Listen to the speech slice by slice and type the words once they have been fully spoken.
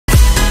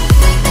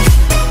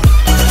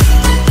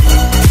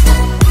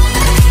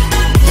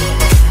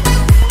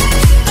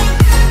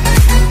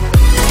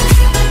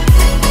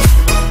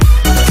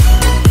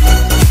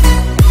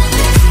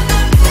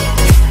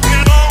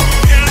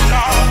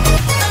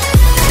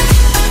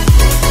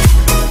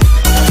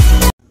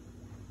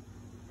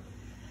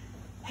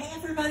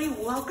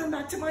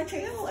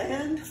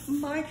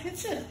my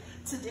kitchen.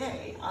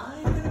 Today,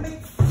 I'm gonna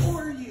make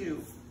for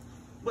you.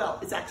 Well,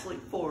 it's actually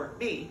for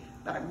me,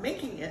 but I'm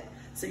making it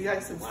so you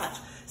guys can watch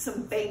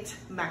some baked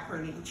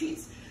macaroni and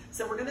cheese.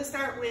 So we're gonna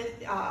start with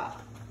a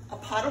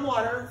pot of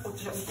water,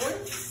 which I'm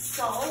going to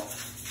salt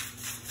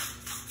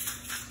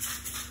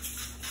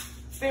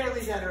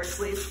fairly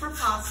generously. It's for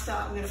pasta.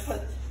 I'm gonna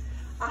put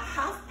a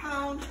 ½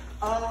 pound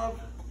of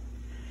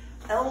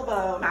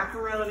elbow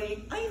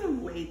macaroni. I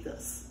even weighed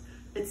this.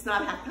 It's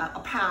not a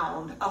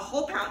pound, a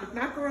whole pound of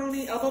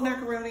macaroni, elbow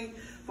macaroni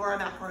for our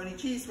macaroni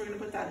cheese. We're gonna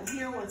put that in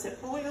here once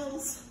it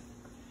boils.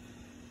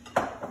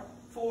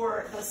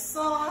 For the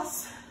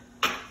sauce,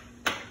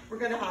 we're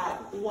gonna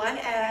have 1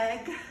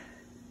 egg.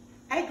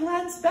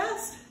 Eggland's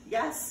best,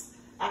 yes,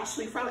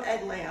 Ashley from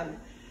Eggland.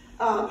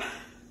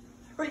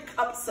 3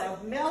 cups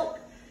of milk,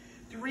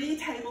 3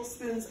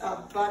 tablespoons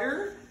of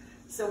butter.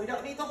 So we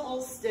don't need the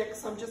whole stick,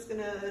 so I'm just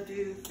gonna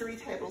do 3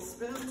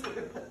 tablespoons. We're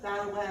gonna put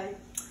that away.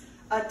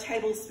 A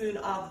tablespoon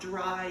of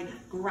dried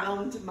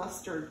ground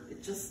mustard.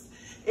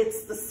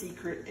 It's the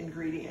secret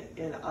ingredient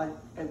in a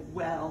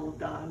well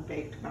done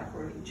baked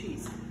macaroni and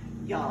cheese.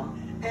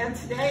 Yum. And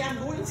today I'm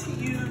going to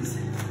use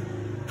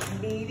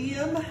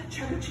medium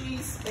cheddar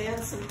cheese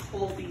and some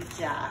Colby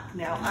Jack.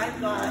 Now I've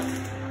got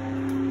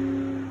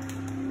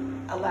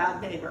a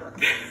loud neighbor,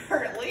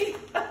 apparently.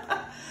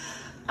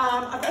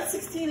 I've got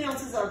 16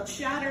 ounces of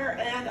cheddar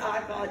and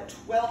I've got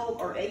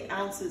 12 or 8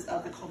 ounces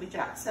of the Colby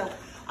Jack. So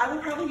I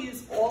would probably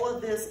use all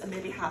of this and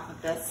maybe half of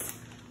this.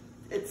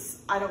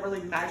 I don't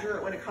really measure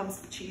it when it comes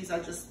to cheese. I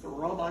just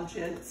throw a bunch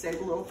in,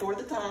 save a little for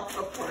the top,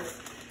 of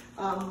course.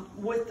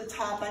 With the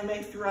top, I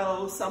may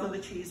throw some of the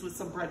cheese with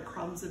some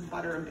breadcrumbs and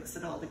butter and mix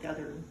it all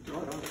together and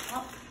throw it on the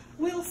top.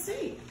 We'll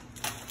see.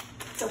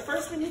 So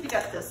first we need to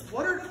get this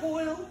water to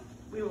boil.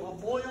 We will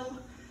boil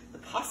the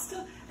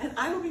pasta and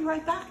I will be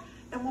right back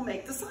and we'll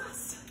make the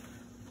sauce.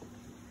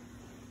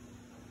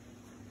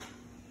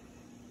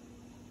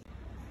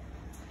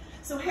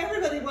 So hey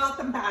everybody,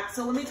 welcome back.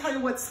 So let me tell you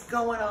what's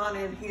going on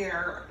in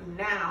here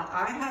now.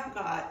 I have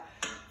got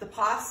the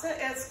pasta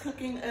is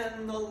cooking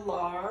in the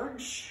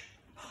large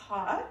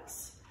pot,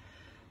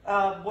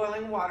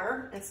 boiling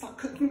water. It's not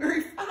cooking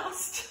very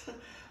fast,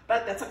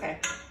 but that's okay.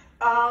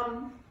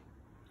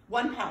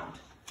 1 pound.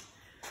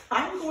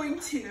 I'm going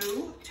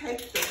to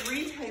take the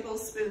 3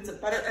 tablespoons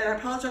of butter, and I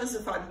apologize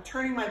if I'm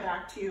turning my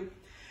back to you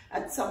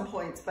at some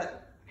points,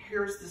 but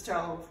here's the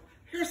stove,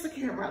 here's the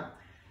camera.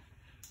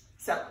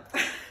 So,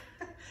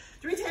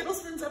 3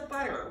 tablespoons of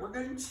butter. We're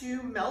going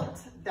to melt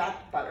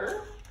that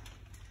butter.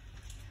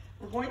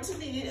 We're going to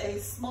need a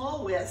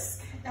small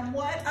whisk. And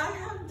what I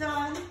have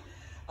done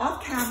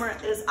off camera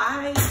is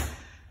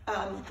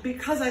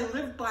because I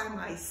live by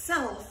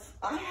myself,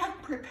 I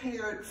have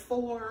prepared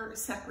 4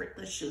 separate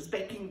dishes,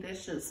 baking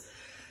dishes,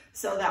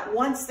 so that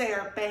once they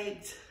are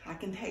baked, I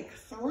can take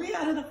 3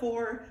 out of the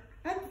 4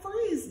 and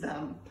freeze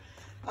them.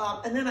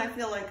 And then I'll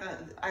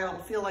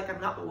feel like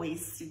I'm not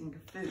wasting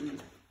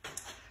food.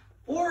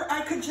 Or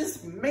I could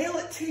just mail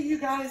it to you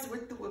guys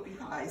with the whoopie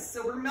pies.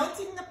 So we're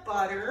melting the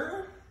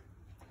butter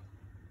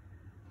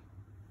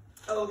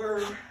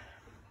over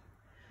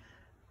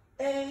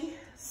a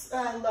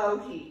low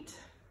heat.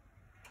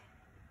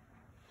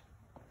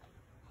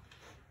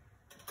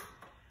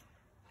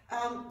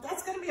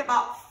 That's going to be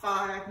about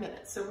 5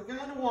 minutes. So we're going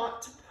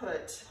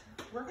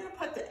to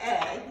put the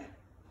egg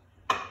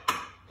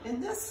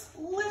in this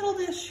little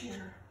dish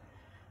here.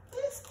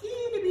 This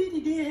itty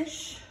bitty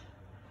dish.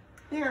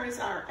 There is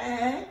our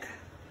egg.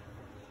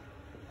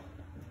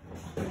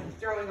 I'm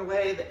throwing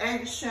away the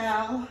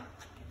eggshell.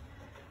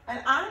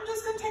 And I'm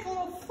just going to take a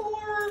little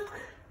fork.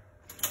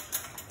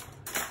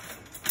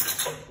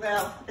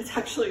 Well, it's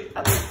actually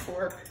a big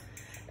fork.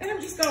 And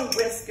I'm just going to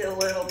whisk it a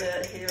little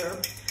bit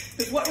here.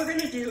 Because what we're going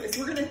to do is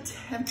we're going to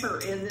temper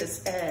in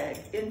this egg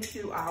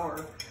into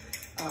our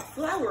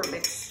flour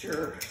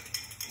mixture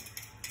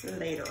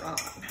later on.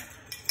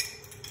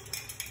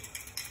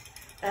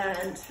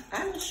 And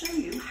I will show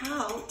you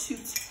how to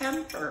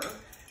temper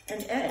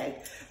an egg.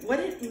 What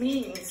it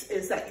means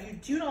is that you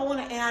do not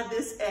want to add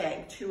this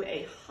egg to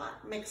a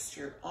hot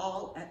mixture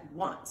all at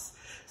once.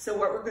 So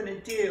what we're going to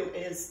do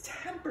is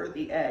temper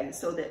the egg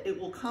so that it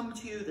will come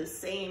to the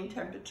same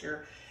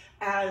temperature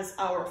as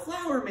our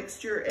flour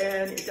mixture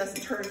and it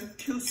doesn't turn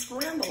to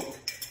scrambled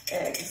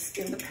eggs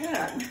in the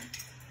pan.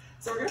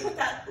 So we're going to put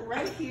that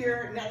right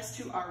here next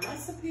to our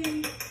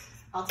recipe.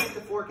 I'll take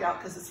the fork out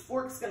because this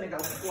fork's going to go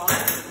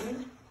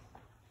flying.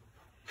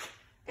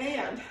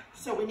 And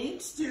so we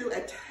need to do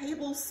a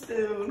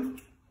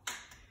tablespoon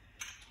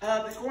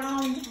of the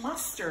ground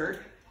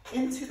mustard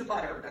into the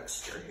butter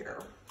mixture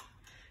here.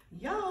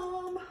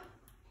 Yum!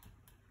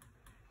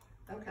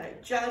 Okay,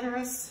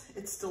 generous,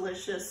 it's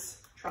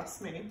delicious,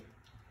 trust me.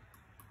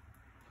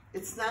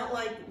 It's not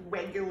like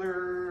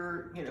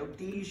regular,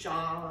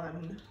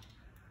 Dijon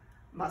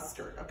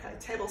mustard. Okay,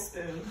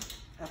 tablespoon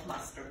of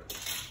mustard.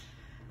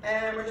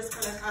 And we're just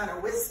gonna kind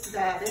of whisk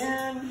that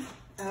in.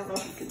 I don't know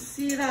if you can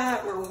see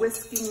that. We're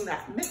whisking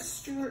that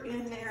mixture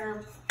in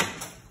there.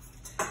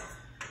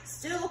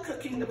 Still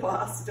cooking the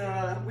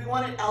pasta. We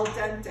want it al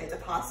dente, the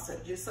pasta,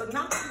 just so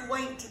not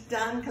quite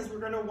done, because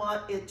we're gonna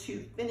want it to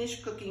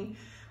finish cooking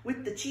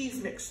with the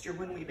cheese mixture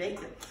when we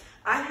bake it.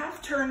 I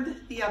have turned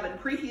the oven,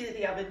 preheated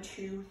the oven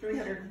to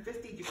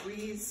 350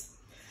 degrees.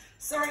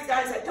 Sorry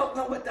guys, I don't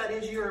know what that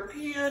is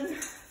European,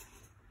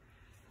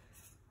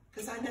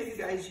 because I know you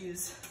guys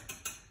use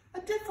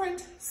a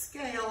different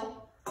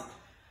scale.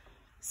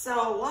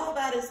 So while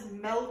that is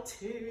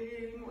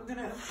melting, we're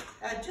gonna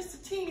add just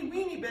a teeny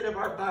weeny bit of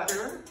our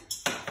butter.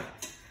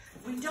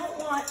 We don't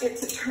want it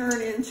to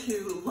turn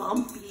into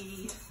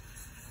lumpy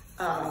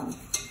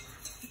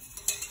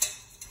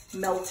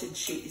melted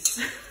cheese,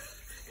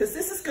 because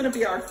this is gonna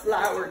be our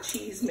flour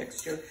cheese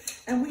mixture,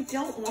 and we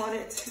don't want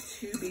it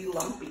to be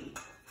lumpy.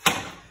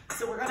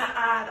 So we're gonna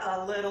add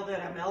a little bit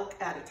of milk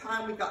at a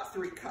time. We've got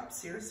 3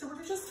 cups here. So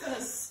we're just gonna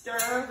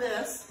stir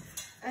this,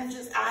 and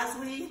just as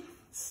we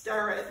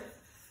stir it,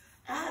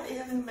 add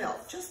in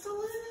milk, just a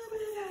little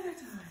bit at a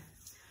time.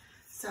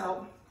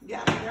 So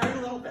yeah, very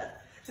little bit,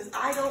 because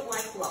I don't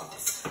like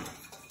lumps.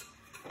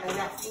 And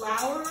that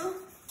flour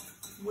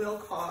will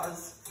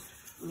cause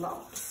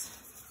lumps.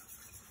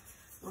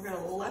 We're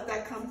gonna let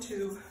that come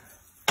to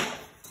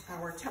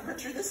our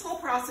temperature. This whole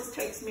process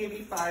takes maybe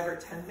 5 or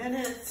 10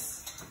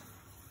 minutes.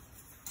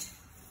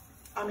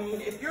 I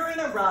mean, if you're in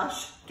a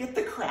rush, get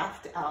the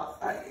Kraft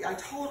out. I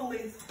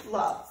totally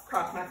love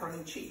Kraft macaroni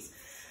and cheese.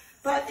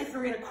 But if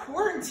you're in a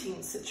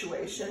quarantine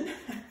situation,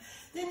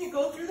 then you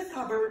go through the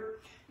cupboard,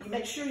 you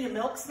make sure your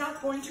milk's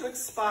not going to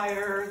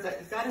expire,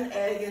 that you've got an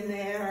egg in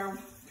there,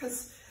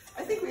 because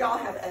I think we all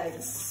have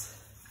eggs.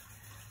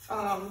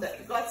 That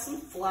you've got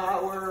some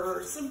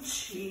flour, some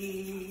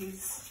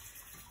cheese,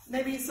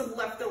 maybe some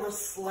leftover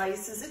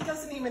slices. It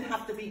doesn't even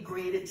have to be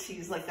grated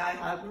cheese like I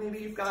have. Maybe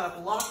you've got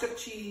a block of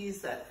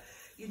cheese that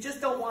you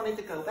just don't want it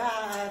to go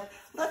bad.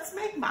 Let's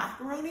make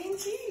macaroni and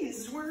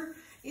cheese.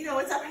 You know,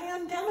 it's a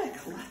pandemic.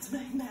 Let's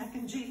make mac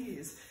and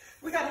cheese.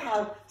 We gotta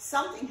have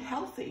something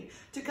healthy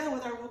to go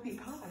with our whoopie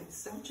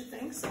pies, don't you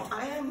think? So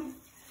I am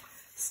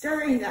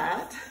stirring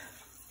that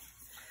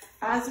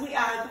as we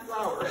add the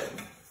flour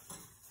in.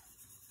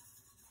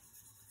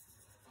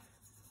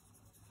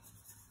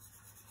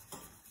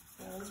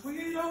 Because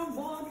we don't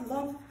want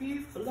lumpy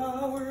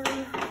flour.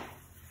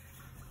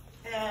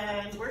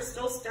 And we're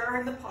still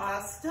stirring the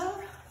pasta.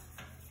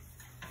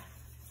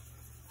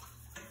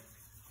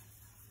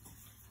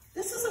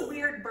 This is a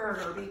weird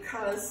burner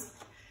because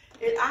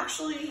it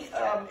actually,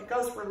 it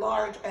goes for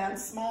large and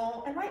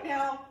small, and right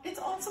now it's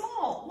on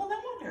small. Well, no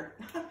wonder.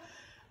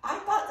 I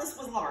thought this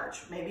was large,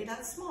 maybe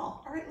that's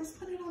small. All right, let's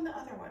put it on the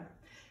other one.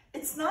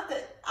 It's not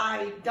that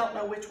I don't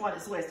know which one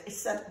is which,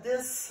 except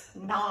this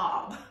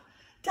knob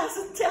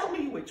doesn't tell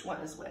me which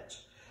one is which.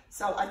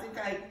 So I think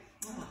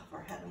oh,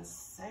 for heaven's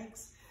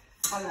sakes,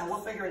 I don't know,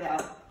 we'll figure it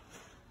out.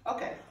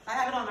 Okay, I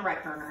have it on the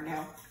right burner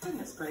now.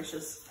 Goodness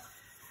gracious.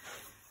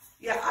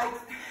 Yeah,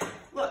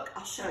 look,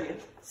 I'll show you.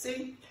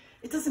 See,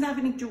 it doesn't have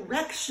any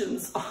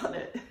directions on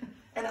it.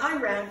 And I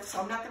rent, so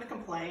I'm not gonna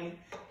complain.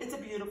 It's a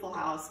beautiful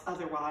house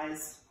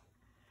otherwise.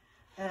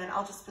 And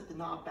I'll just put the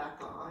knob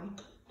back on.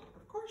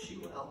 Of course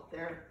you will.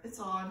 There, it's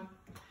on.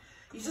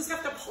 You just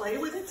have to play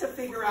with it to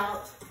figure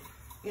out,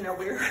 you know,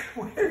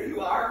 where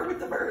you are with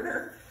the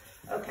burner.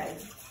 Okay,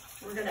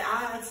 we're gonna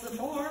add some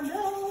more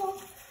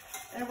milk,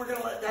 and we're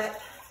gonna let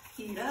that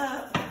heat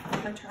up.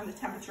 I'm gonna turn the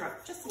temperature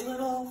up just a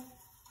little.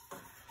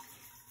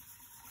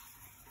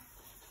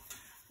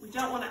 We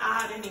don't want to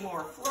add any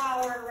more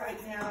flour right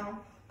now.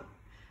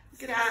 We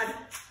could add a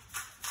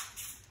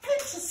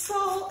pinch of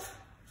salt.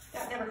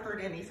 That never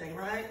hurt anything,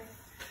 right?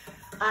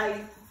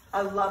 I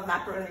love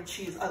macaroni and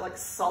cheese. I like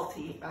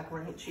salty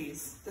macaroni and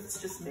cheese.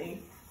 That's just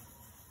me.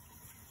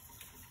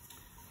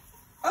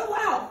 Oh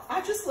wow, I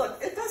just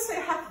looked. It does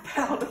say half a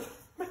pound of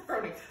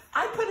macaroni.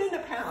 I put in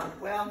a pound.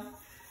 Well,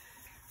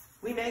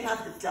 we may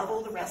have to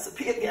double the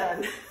recipe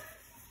again.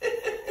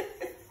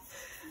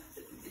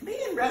 Me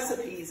and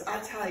recipes, I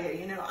tell you,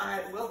 you know,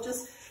 we'll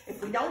just,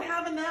 if we don't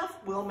have enough,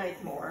 we'll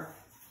make more.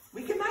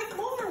 We can make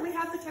more. We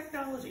have the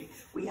technology.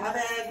 We have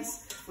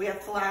eggs, we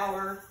have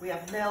flour, we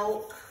have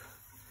milk.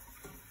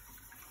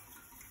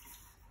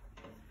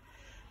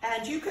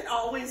 And you can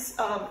always,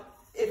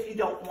 if you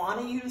don't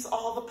want to use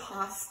all the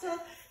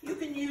pasta, you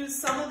can use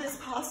some of this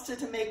pasta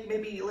to make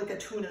maybe like a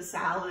tuna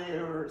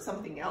salad or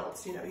something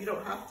else. You know, you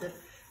don't have to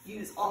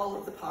use all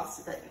of the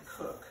pasta that you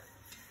cook.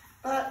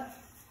 But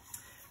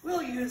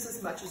we'll use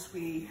as much as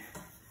we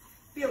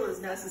feel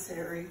is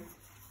necessary.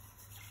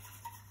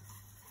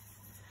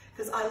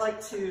 Because I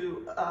like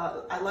to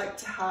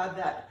have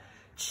that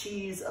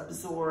cheese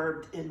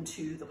absorbed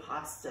into the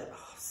pasta.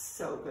 Oh,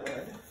 so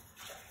good.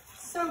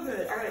 So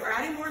good. All right, we're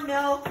adding more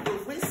milk, we're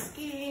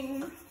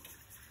whisking.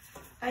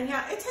 And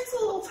yeah, it takes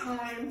a little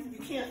time.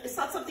 It's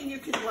not something you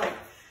can like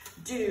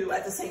do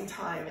at the same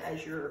time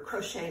as you're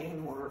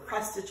crocheting or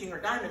cross stitching or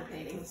diamond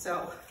painting.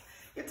 So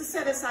you have to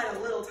set aside a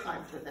little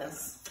time for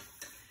this.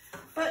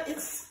 But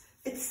it's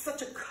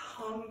such a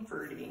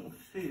comforting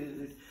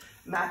food,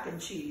 mac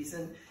and cheese.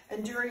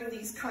 And during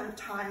these kind of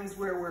times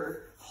where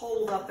we're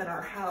holed up in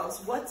our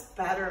house, what's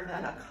better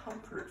than a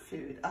comfort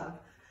food of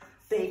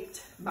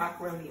baked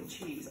macaroni and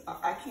cheese?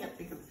 I can't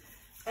think of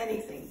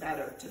anything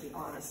better, to be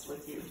honest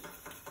with you.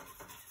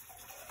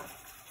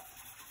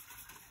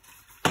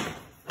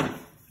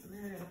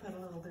 We're gonna put a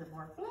little bit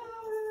more flour.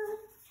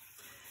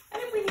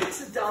 And if we need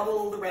to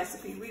double the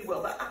recipe, we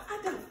will, but I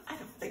don't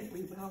think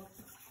we will.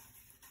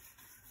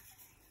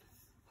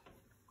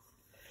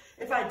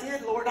 If I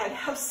did, Lord, I'd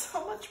have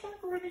so much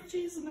macaroni and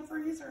cheese in the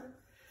freezer.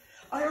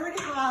 I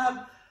already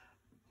have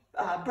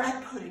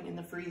bread pudding in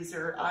the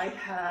freezer. I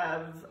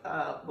have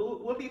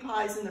whoopie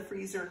pies in the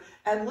freezer.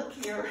 And look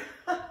here,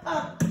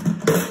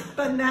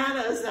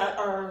 bananas that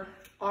are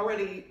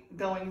already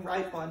going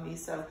ripe on me.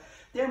 So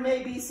there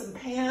may be some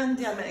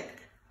pandemic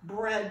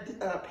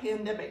banana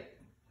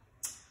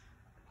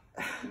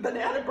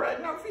bread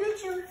in our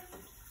future.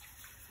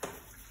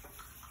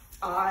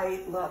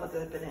 I love a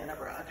good banana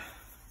bread,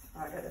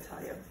 I gotta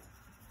tell you.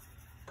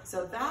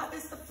 So that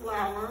is the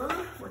flour.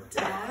 We're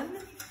done.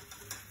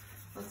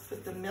 Let's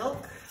put the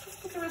milk. Let's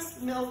put the rest of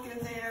the milk in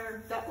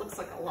there. That looks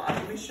like a lot.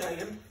 Let me show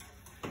you.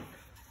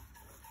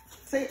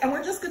 See, and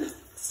we're just gonna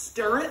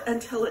stir it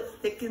until it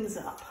thickens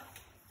up.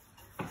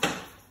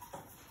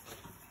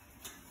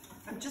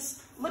 I'm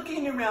just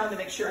looking around to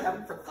make sure I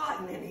haven't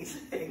forgotten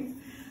anything.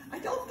 I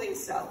don't think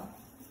so.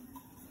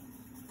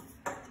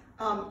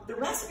 The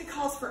recipe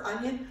calls for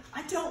onion.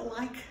 I don't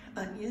like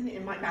onion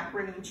in my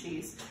macaroni and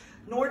cheese,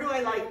 nor do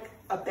I like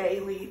a bay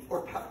leaf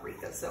or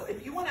paprika. So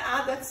if you want to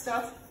add that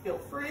stuff, feel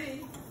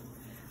free.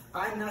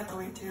 I'm not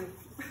going to.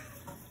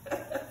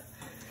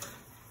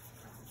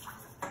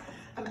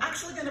 I'm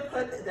actually going to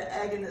put the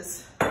egg in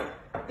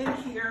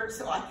here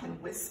so I can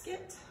whisk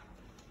it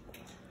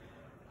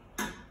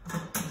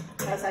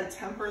as I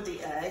temper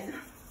the egg.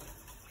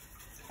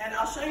 And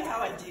I'll show you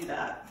how I do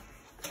that.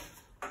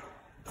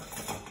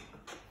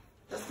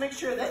 Just make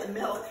sure that the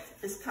milk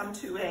has come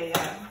to a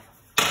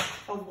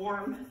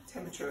warm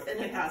temperature, and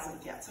it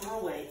hasn't yet, so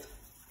we'll wait.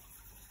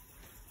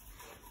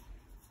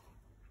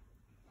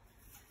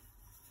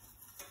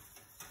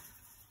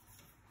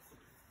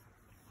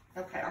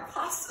 Okay, our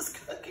pasta's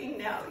cooking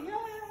now,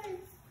 yay!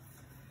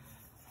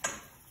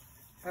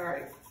 All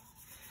right,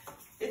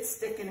 it's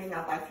thickening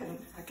up. I can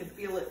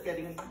feel it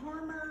getting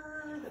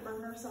warmer. The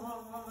burner's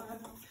on.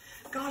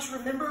 Gosh,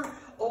 remember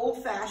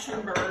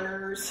old-fashioned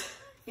burners?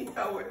 You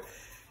know,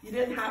 you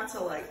didn't have to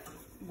like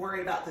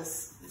worry about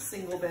this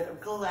single bit of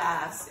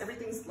glass.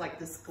 Everything's like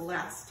this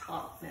glass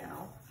top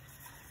now,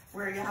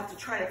 where you have to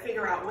try to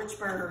figure out which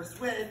burner is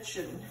which.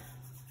 And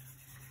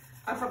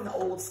I'm from the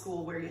old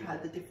school where you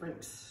had the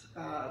different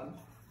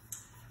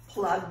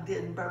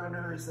plugged-in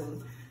burners,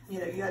 and you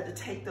know, you had to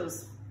take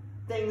those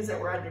things that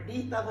were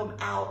underneath of them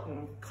out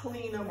and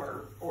clean them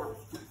or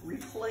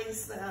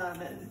replace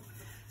them. And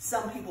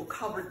some people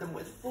covered them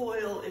with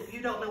foil. If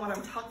you don't know what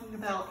I'm talking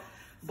about,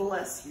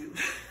 bless you,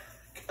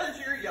 because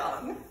you're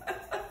young.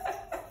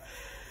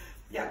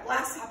 Yeah,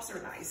 glass tops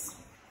are nice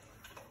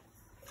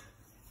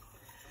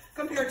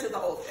compared to the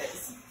old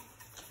days.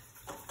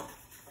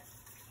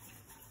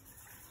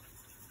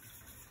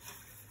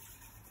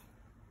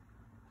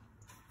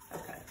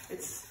 Okay,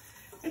 it's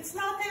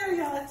not there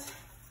yet.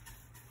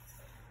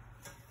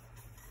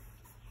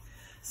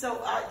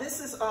 So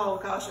this is, oh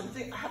gosh, I've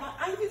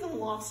even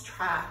lost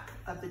track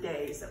of the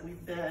days that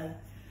we've been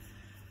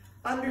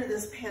under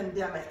this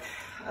pandemic,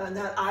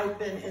 that I've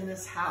been in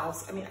this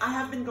house. I mean, I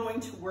have been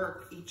going to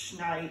work each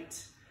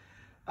night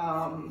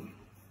to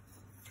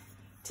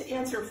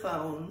answer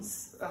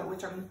phones,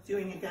 which I'm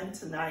doing again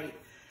tonight.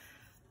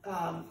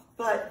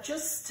 But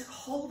just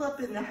holed up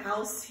in the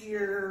house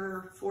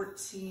here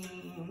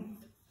 14,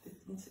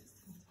 15, 16,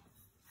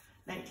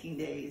 19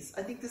 days.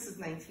 I think this is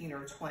 19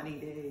 or 20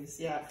 days,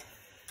 yeah.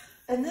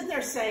 And then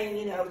they're saying,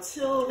 you know,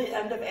 till the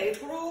end of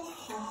April,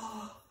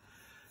 oh,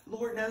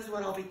 Lord knows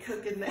what I'll be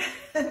cooking then.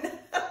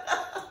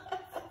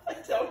 I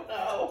don't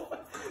know.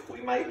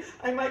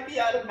 I might be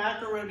out of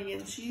macaroni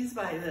and cheese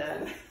by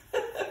then.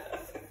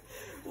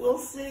 We'll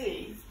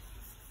see.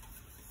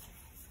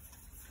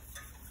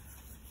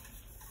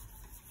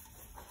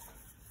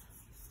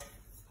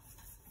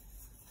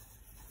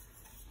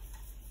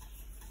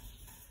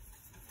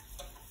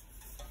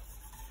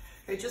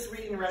 Okay, just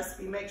reading the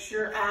recipe, make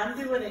sure I'm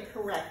doing it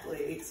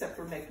correctly, except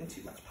for making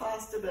too much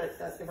pasta, but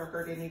that's never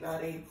hurt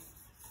anybody.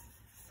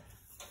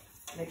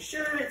 Make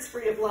sure it's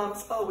free of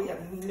lumps. Oh, we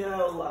have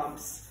no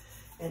lumps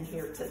in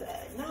here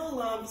today. No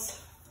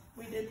lumps.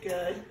 We did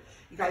good.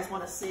 You guys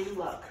want to see?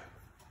 Look.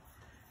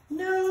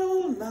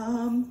 No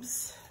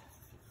lumps.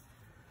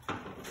 All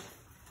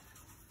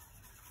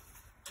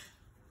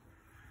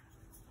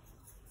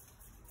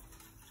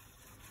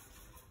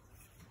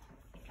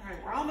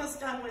right, we're almost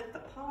done with the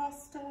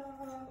pasta.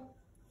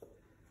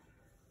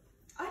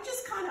 I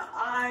just kind of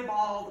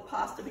eyeball the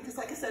pasta because,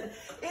 like I said,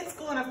 it's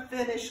going to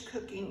finish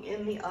cooking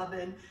in the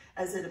oven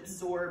as it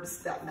absorbs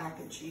that mac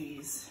and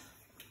cheese.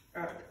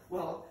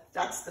 Well,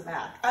 that's the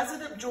mac. As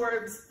it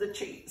absorbs the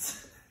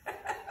cheese.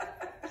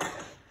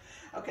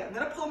 Okay, I'm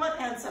going to pull my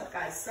pants up,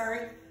 guys.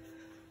 Sorry.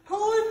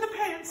 pulling the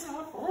pants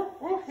off. Oh,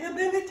 oh,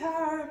 hillbilly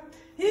time,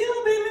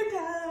 hillbilly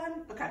time.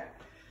 Okay,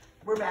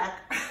 we're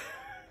back.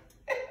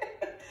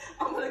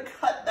 I'm gonna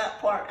cut that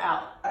part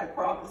out, I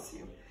promise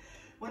you.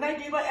 When I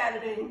do my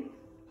editing,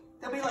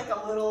 there'll be like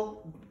a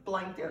little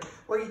blank there.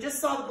 Where you just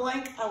saw the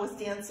blank, I was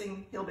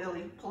dancing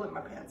hillbilly, pulling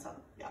my pants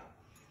up, yeah.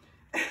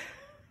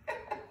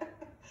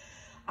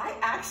 I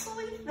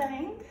actually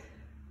think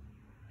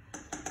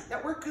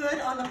that we're good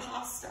on the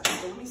pasta.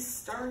 So let me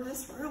stir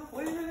this real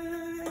quick.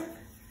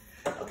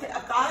 Okay,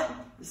 I've got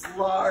this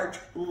large,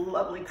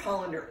 lovely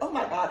colander. Oh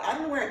my God, I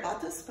don't know where I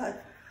got this,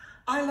 but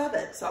I love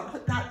it. So I'll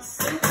put that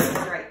simply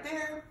right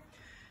there.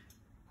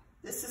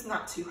 This is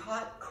not too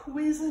hot.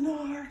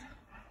 Cuisinart.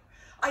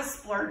 I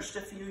splurged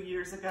a few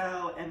years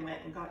ago and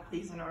went and got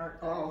Cuisinart.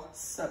 Oh,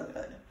 so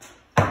good.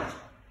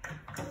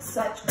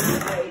 Such a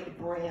great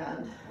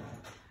brand.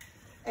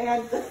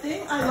 And the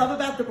thing I love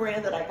about the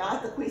brand that I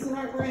got, the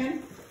Cuisinart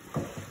brand,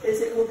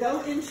 is it will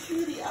go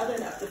into the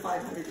oven up to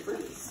 500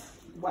 degrees.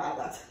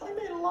 Wow, I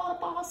made a lot of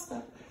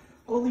pasta.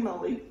 Holy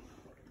moly.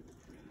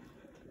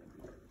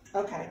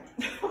 Okay,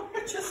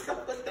 we're just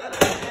gonna put that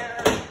in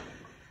there.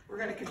 We're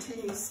gonna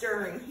continue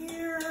stirring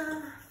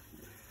here.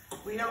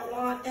 We don't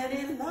want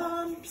any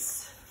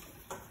lumps.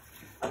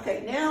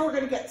 Okay, now we're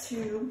gonna get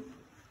to,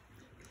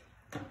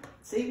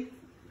 see?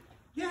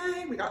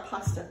 Yay, we got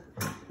pasta.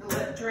 We'll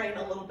let it drain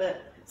a little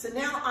bit. So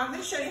now I'm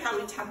gonna show you how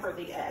we temper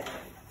the egg.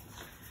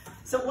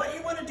 So what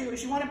you wanna do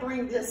is you wanna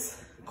bring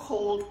this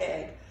cold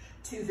egg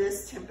to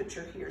this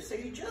temperature here. So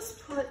you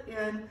just put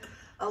in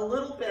a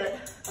little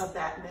bit of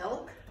that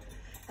milk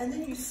and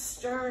then you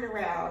stir it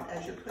around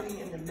as you're putting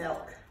in the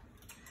milk.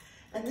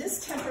 And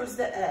this tempers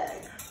the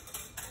egg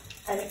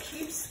and it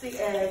keeps the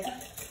egg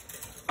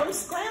from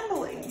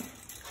scrambling.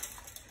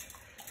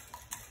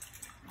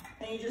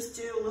 And you just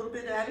do a little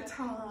bit at a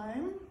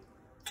time.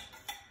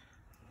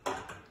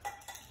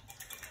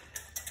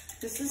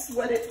 This is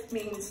what it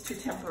means to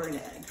temper an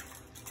egg.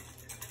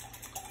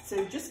 So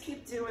you just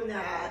keep doing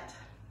that.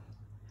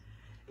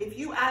 If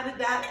you added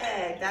that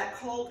egg, that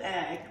cold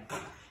egg,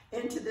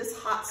 into this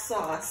hot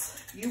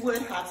sauce, you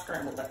would have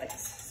scrambled eggs.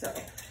 So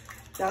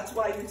that's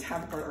why you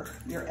temper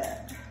your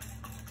egg.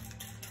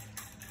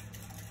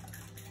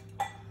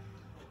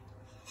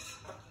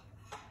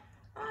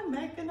 I'm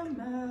making a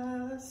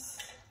mess.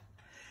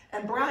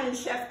 And Brian,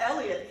 Chef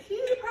Elliott,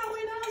 he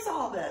probably knows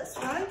all this,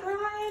 right,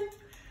 Brian?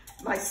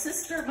 My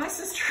sister,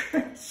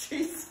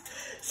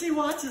 she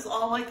watches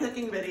all my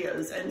cooking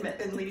videos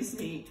and leaves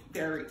me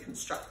very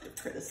constructive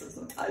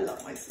criticism. I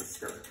love my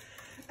sister.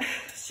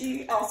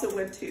 She also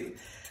went to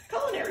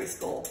culinary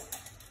school.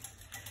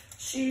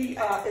 She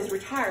is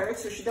retired,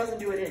 so she doesn't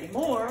do it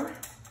anymore.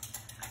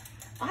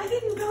 I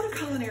didn't go to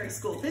culinary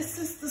school. This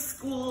is the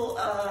school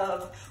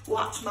of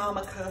watch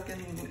mama cook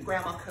and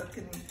grandma cook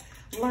and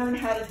learn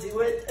how to do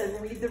it and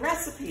read the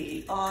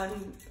recipe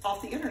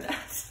off the internet.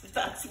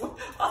 That's what,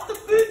 off the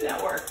Food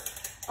Network.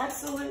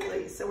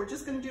 Absolutely. So we're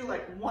just gonna do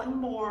like one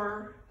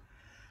more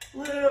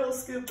little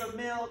scoop of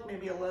milk,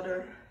 maybe a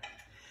little.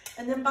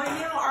 And then by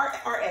now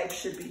our eggs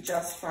should be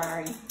just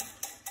fine.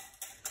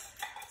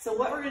 So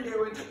what we're gonna do,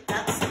 we're gonna take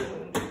that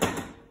spoon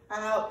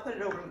out, put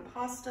it over the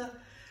pasta.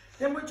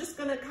 Then we're just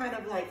gonna kind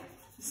of like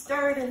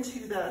stir it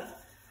into the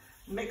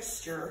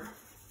mixture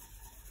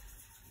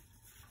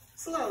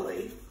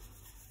slowly.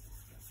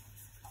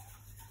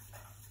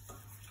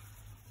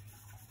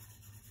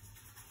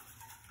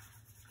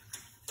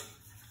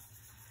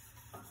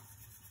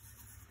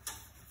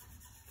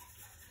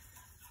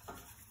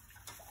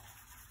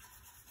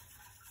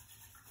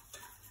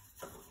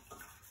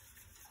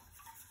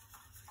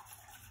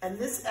 And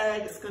this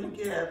egg is going to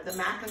give the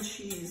mac and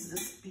cheese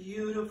this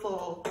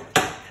beautiful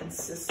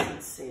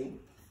consistency.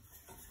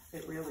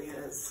 It really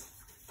is.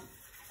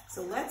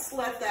 So let's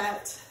let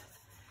that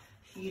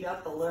heat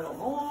up a little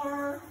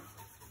more.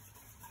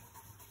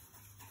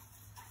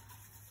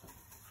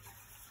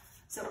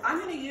 So I'm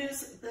going to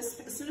use this,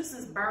 as soon as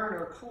this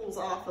burner cools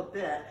off a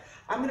bit,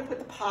 I'm going to put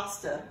the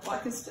pasta, well,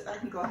 I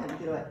can go ahead and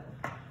do it.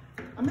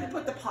 I'm going to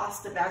put the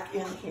pasta back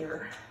in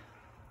here.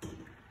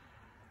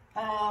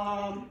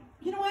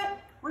 You know what?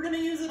 We're gonna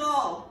use it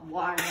all.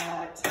 Why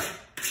not?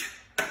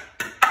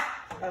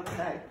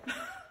 Okay.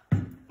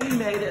 We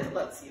made it,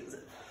 let's use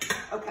it.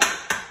 Okay.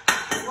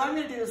 So what I'm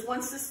gonna do is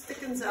once this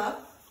thickens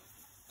up,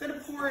 I'm gonna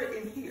pour it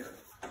in here.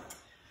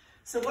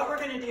 So what we're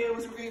gonna do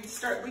is we can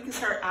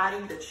start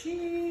adding the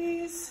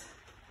cheese.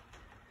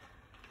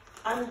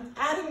 I'm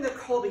adding the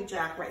Colby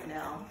Jack right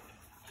now.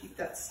 Keep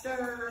that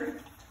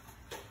stirred.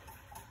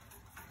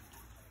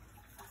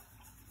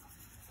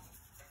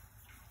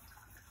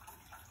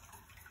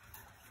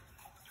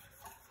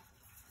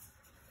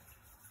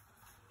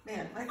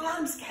 Man, my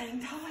arm's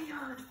getting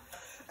tired.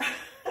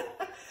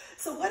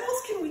 So what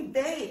else can we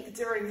bake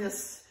during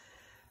this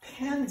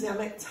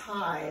pandemic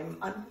time?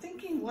 I'm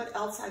thinking what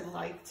else I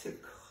like to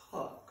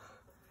cook.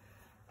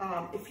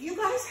 If you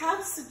guys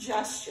have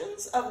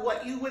suggestions of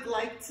what you would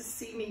like to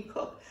see me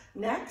cook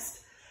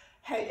next,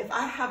 hey, if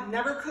I have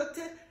never cooked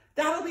it,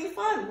 that'll be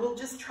fun. We'll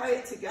just try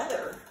it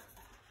together.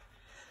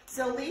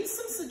 So leave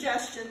some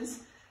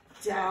suggestions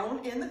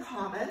down in the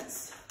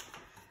comments,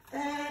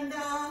 and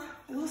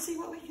we'll see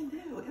what we can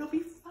do. It'll be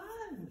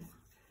fun.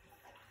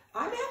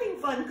 I'm having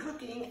fun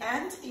cooking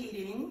and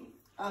eating.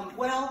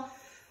 Well,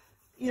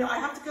 you know, I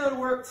have to go to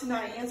work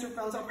tonight, answer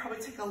phones. I'll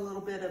probably take a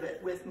little bit of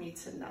it with me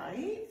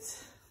tonight.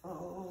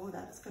 Oh,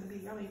 that's gonna be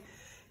yummy.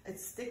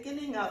 It's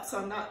thickening up, so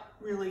I'm not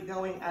really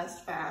going as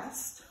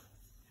fast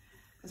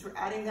because we're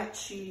adding that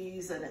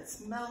cheese and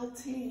it's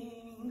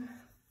melting.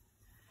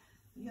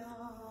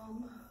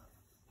 Yum.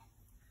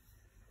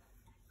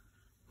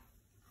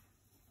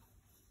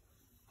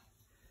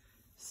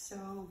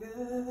 So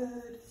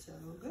good, so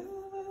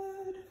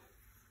good.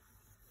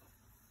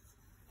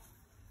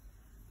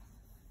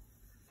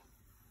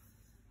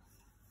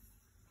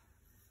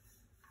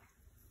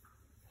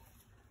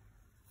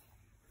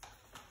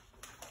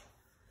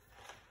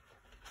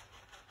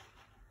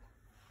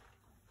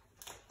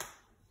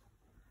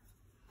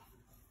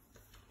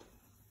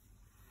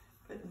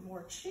 Putting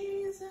more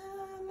cheese in.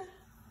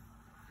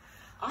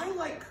 I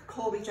like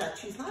Colby Jack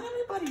cheese. Not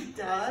everybody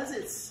does.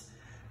 It's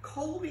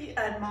Colby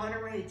and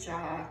Monterey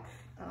Jack.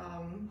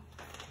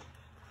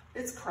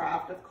 It's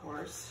Kraft, of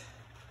course.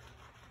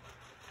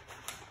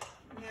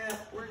 Yeah,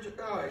 we're just,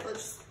 all right,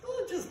 let's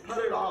just put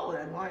it all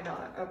in. Why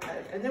not?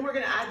 Okay, and then we're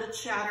gonna add the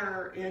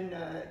cheddar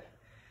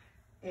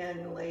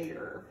in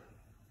later.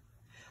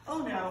 Oh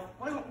no,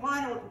 why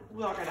don't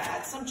we're gonna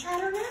add some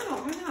cheddar now?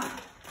 Why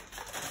not?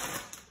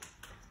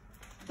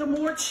 The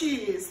more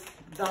cheese,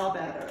 the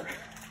better.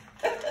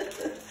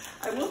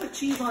 I will put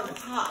cheese on the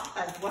top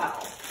as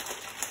well.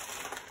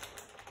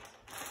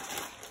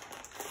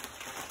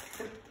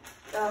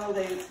 Oh,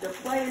 they're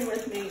playing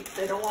with me.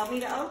 They don't want me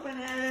to open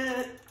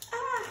it.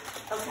 Ah,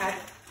 okay.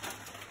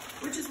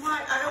 Which is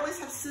why I always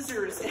have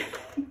scissors in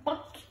my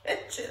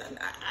kitchen.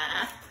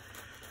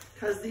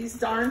 Because these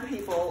darn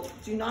people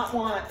do not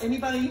want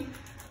anybody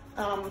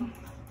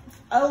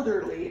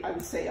elderly, I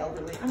would say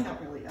elderly, I'm not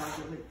really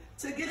elderly,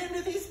 to get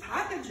into these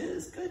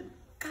packages. Good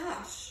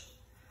gosh.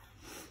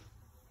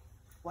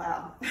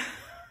 Wow.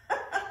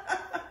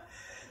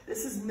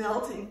 This is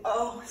melting.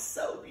 Oh,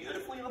 so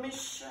beautifully. Let me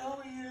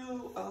show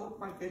you. Oh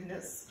my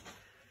goodness.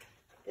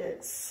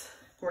 It's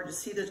gorgeous.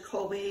 See the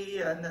Colby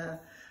and the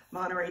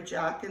Monterey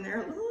Jack in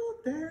there? Oh,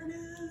 there it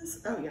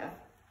is. Oh yeah.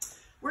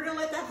 We're gonna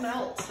let that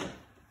melt.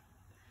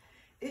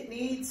 It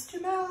needs to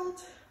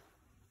melt.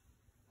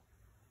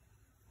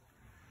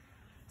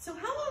 So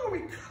how long are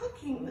we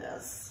cooking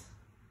this?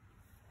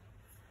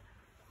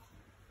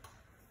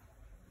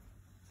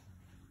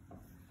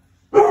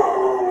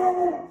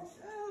 Oh,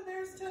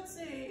 there's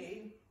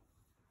Tootsie.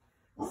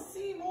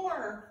 See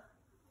more.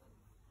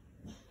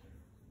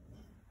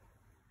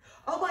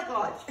 Oh my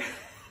God.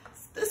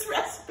 This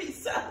recipe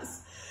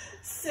says,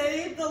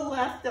 save the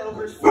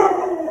leftovers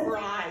for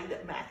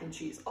fried mac and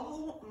cheese.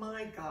 Oh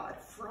my God,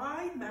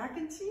 fried mac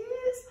and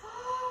cheese?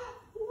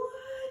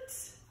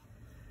 What?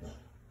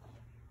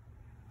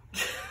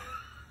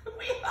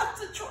 We have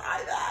to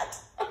try that.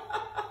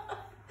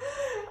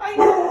 I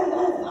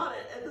know, I thought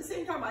it. At the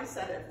same time I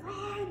said it,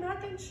 fried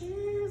mac and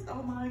cheese.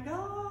 Oh my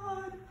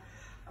God.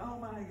 Oh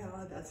my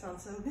God, that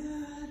sounds so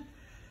good.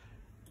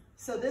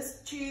 So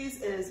this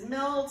cheese is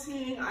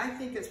melting. I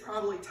think it's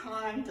probably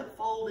time to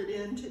fold it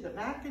into the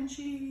mac and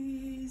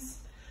cheese.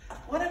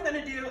 What I'm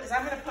gonna do is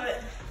I'm gonna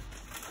put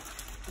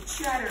the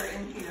cheddar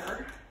in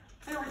here.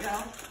 There we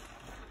go.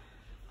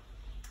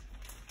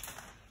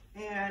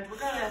 And we're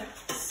gonna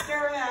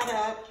stir that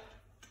up.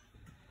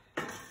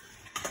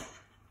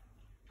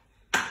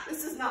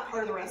 This is not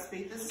part of the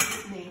recipe, this is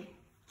just me.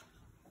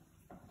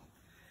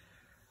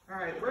 All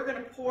right, we're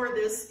gonna pour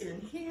this in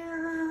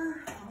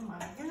here. Oh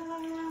my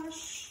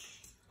gosh.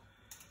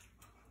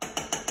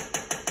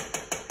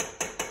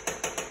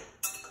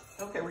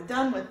 Okay, we're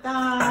done with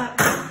that.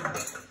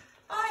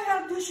 I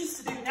have dishes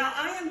to do. Now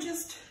I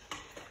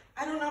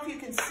don't know if you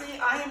can see,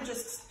 I am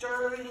just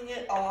stirring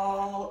it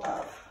all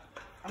up.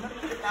 I'm gonna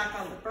put it back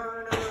on the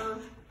burner.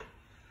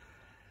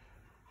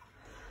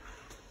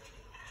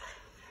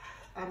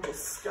 I'm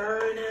just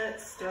stirring it,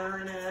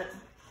 stirring it.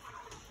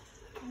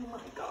 Oh my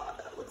God,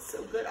 that looks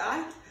so good.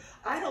 I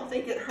don't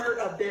think it hurt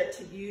a bit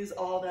to use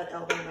all that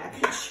elbow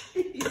mac and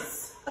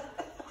cheese.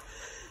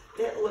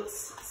 It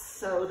looks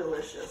so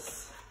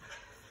delicious.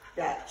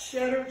 That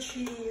cheddar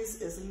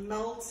cheese is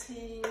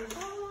melting.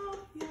 Oh,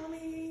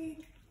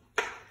 yummy.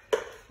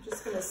 I'm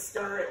just gonna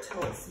stir it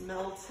till it's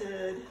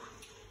melted.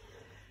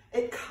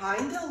 It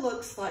kind of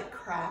looks like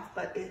Kraft,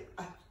 but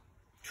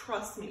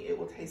trust me, it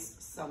will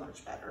taste so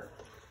much better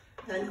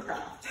than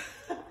Kraft.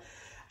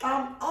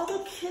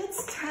 Although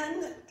kids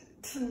tend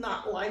to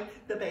not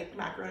like the baked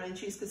macaroni and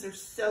cheese because they're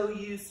so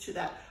used to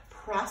that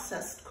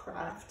processed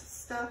Kraft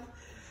stuff.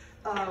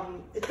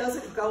 It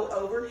doesn't go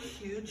over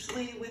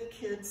hugely with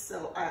kids,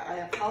 so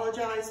I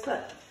apologize,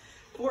 but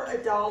for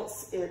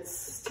adults,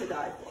 it's to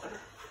die for.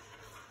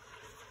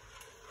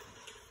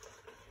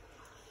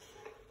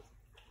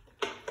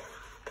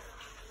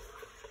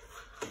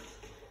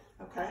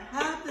 Okay, I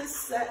have this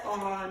set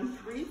on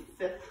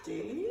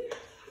 350.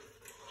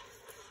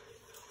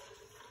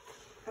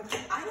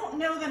 Okay, I I don't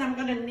know that I'm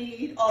gonna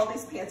need all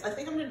these pans. I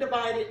think I'm gonna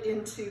divide it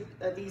into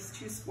these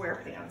 2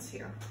 square pans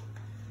here,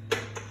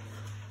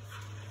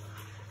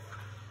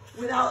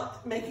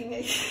 without making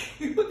a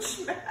huge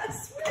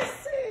mess. We'll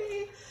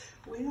see.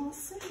 We'll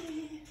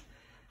see.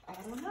 I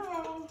don't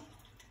know.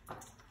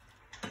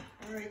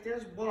 All right,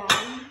 there's one.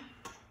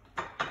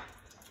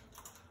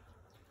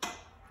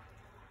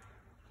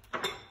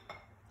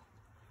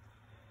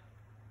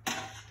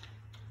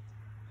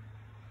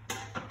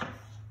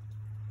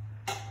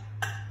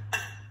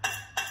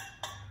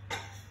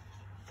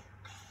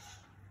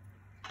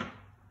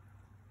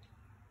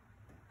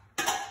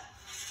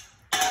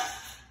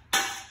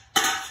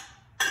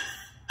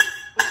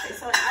 Okay,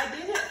 so I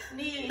didn't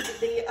need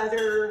the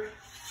other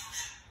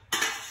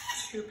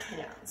 2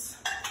 pans.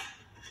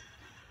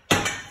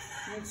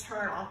 And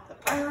turn off the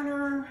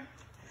burner.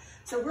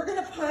 So we're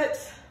gonna put,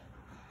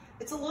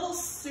 it's a little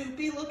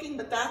soupy looking,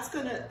 but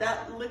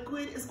that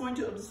liquid is going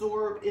to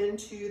absorb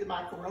into the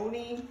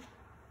macaroni.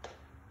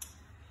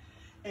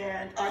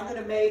 And I'm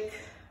gonna make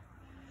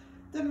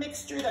the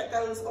mixture that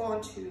goes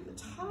onto the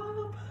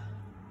top.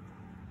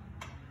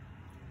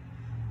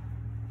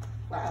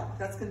 Wow,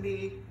 that's gonna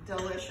be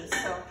delicious.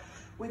 So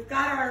we've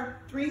got our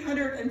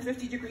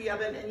 350-degree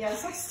oven, and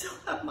yes, I still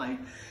have my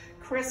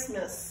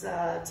Christmas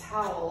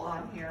towel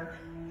on here.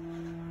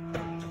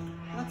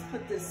 Let's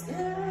put this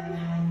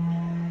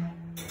in.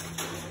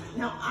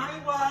 Now I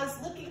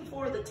was looking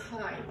for the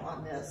time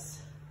on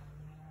this.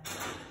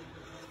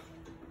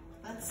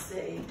 Let's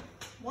see,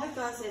 what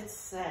does it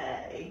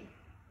say?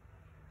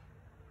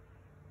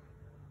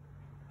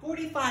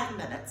 45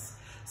 minutes.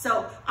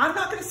 So I'm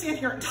not gonna stand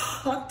here and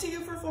talk to you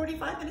for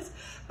 45 minutes,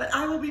 but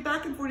I will be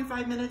back in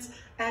 45 minutes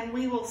and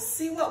we will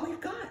see what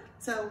we've got.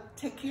 So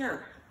take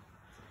care.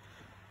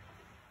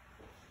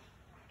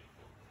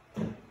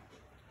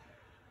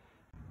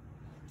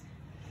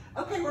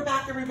 Okay, we're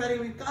back, everybody.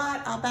 We've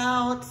got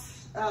about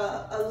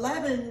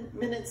 11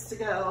 minutes to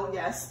go.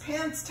 Yes,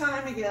 pants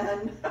time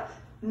again.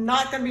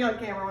 Not gonna be on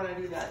camera when I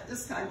do that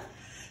this time.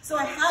 So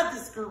I had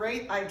this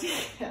great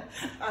idea.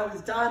 I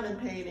was diamond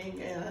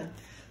painting and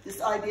this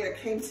idea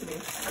came to me.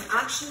 I'm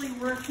actually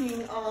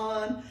working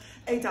on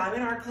a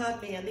Diamond Art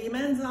Club Mandy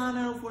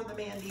Manzano for the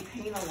Mandy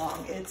Paint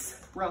Along.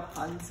 It's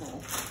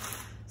Rapunzel.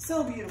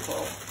 So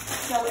beautiful.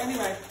 So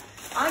anyway,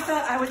 I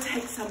thought I would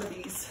take some of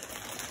these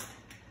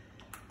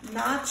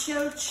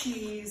nacho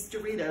cheese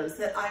Doritos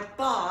that I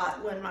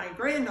bought when my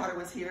granddaughter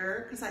was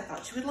here because I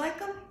thought she would like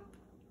them.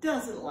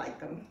 Doesn't like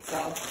them,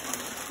 so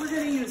we're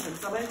gonna use them.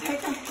 So I'm gonna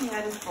take a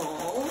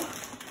handful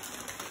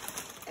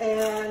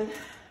and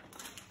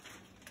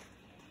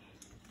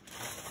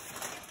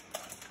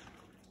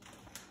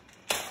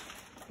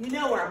you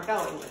know where I'm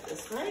going with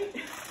this, right?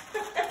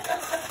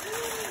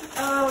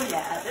 Oh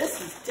yeah, this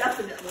is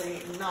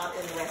definitely not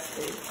in the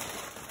recipe.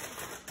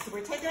 So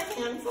we take a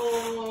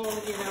handful,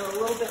 you know, a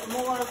little bit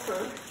more for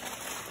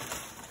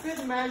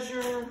good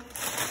measure.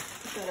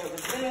 Put that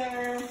over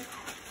there.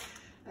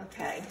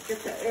 Okay, get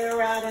the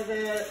air out of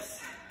it.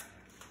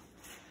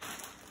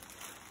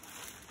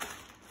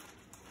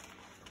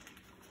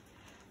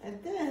 And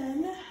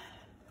then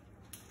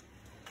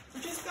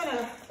we're just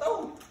gonna,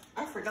 oh,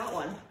 I forgot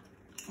one.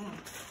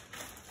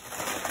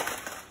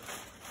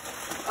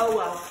 Oh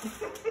well.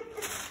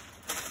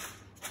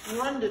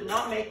 One did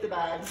not make the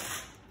bag.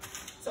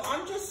 So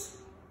I'm just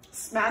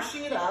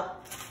smashing it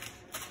up.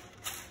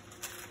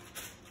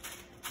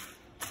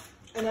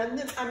 And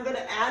I'm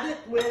gonna add it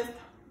with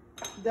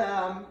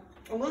a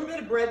little bit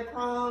of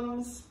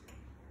breadcrumbs,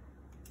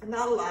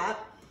 not a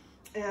lot,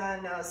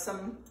 and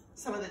some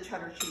of the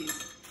cheddar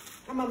cheese.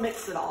 I'm gonna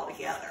mix it all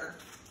together.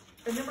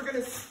 And then we're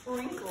gonna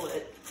sprinkle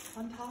it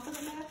on top of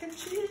the mac and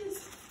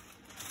cheese.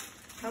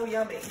 How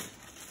yummy.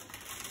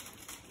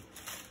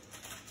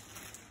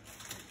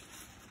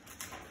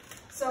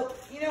 So,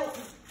 you know,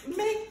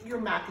 make your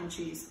mac and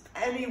cheese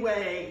any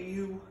way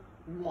you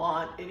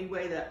want, any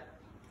way that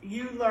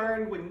you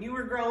learned when you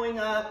were growing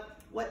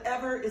up,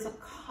 whatever is a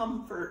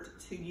comfort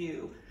to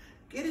you.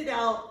 Get it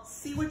out,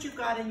 see what you've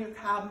got in your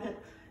cabinet,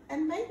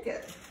 and make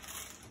it.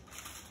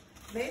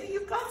 Maybe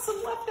you've got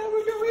some leftover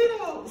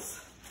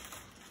Doritos.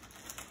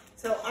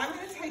 So I'm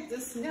gonna take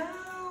this now.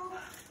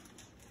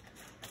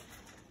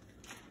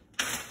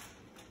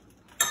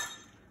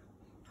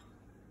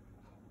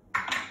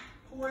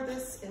 Pour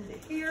this into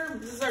here.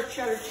 This is our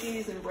cheddar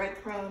cheese and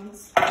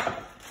breadcrumbs.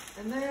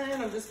 And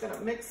then I'm just gonna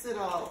mix it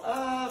all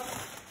up.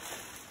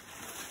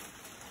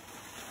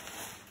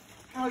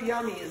 How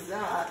yummy is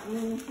that?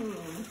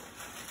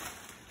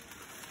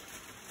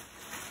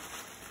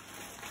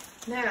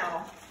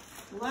 Now,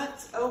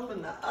 let's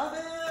open the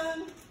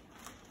oven.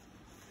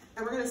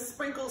 And we're gonna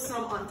sprinkle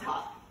some on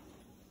top.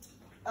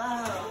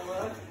 Oh,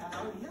 look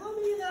how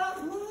yummy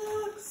that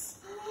looks.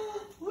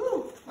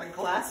 Woo, my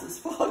glass is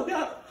fogged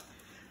up.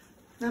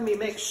 Let me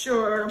make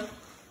sure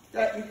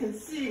that you can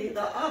see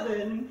the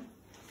oven.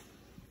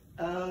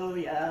 Oh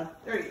yeah,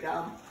 there you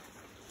go.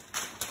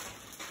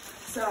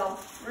 So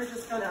we're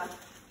just gonna,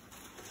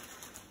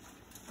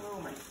 oh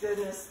my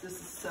goodness, this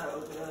is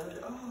so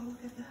good. Oh,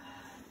 look at that.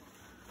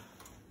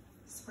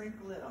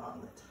 sprinkle it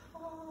on the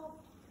top.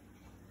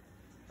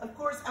 Of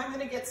course, I'm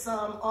gonna get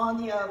some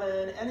on the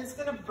oven and it's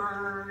gonna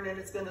burn and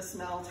it's gonna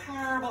smell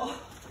terrible.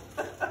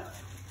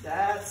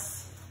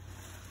 That's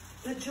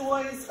the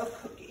joys of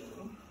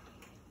cooking.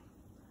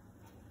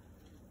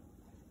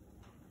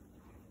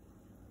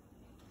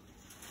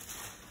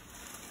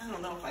 I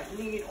don't know if I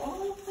need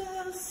all of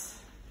this.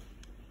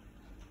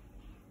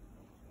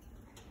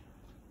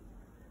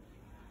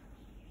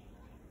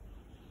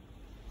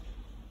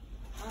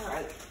 All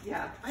right,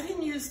 yeah, I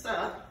didn't use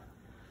the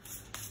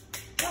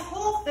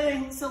whole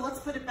thing, so let's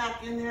put it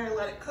back in there and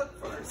let it cook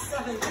for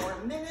 7 more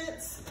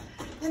minutes.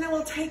 Then I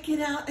will take it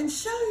out and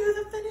show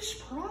you the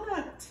finished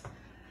product.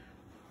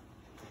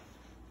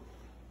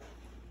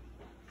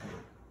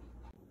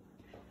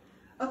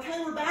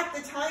 Okay, we're back.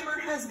 The timer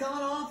has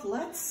gone off.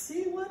 Let's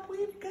see what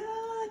we've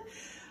got.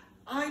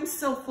 I'm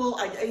so full.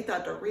 I ate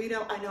that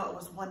Dorito. I know it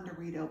was 1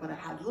 Dorito, but I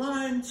had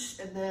lunch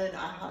and then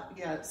I had,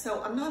 yeah,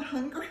 so I'm not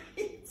hungry,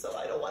 so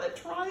I don't want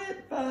to try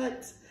it,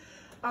 but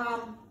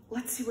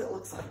let's see what it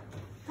looks like.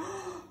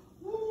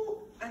 Ooh,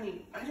 I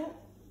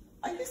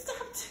used to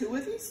have 2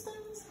 of these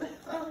things, but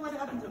I don't know what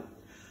happened to them.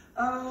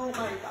 Oh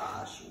my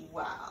gosh,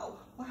 wow,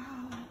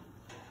 wow.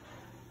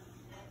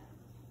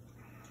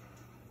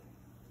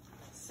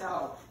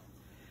 So,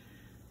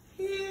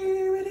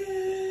 here it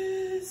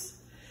is.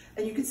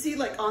 And you can see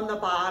like on the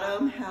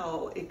bottom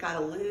how it got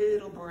a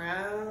little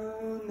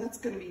brown. That's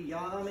gonna be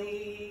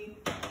yummy.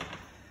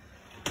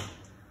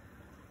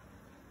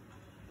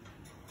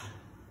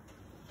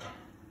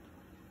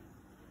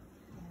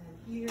 And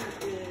here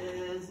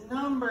is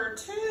number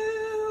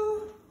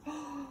 2.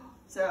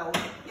 So,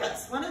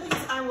 yes, one of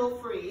these I will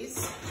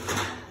freeze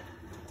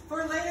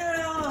for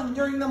later on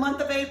during the month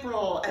of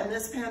April and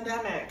this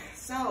pandemic.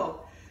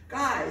 So,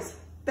 guys,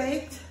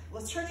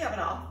 let's turn the oven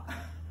off.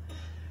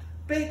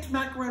 Baked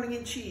macaroni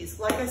and cheese.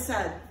 Like I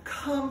said,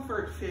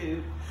 comfort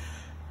food.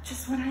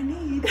 Just what I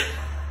need.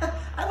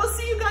 I will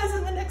see you guys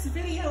in the next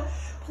video.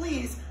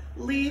 Please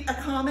leave a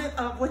comment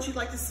of what you'd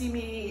like to see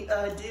me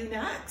do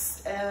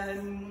next,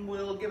 and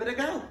we'll give it a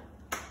go.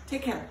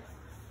 Take care.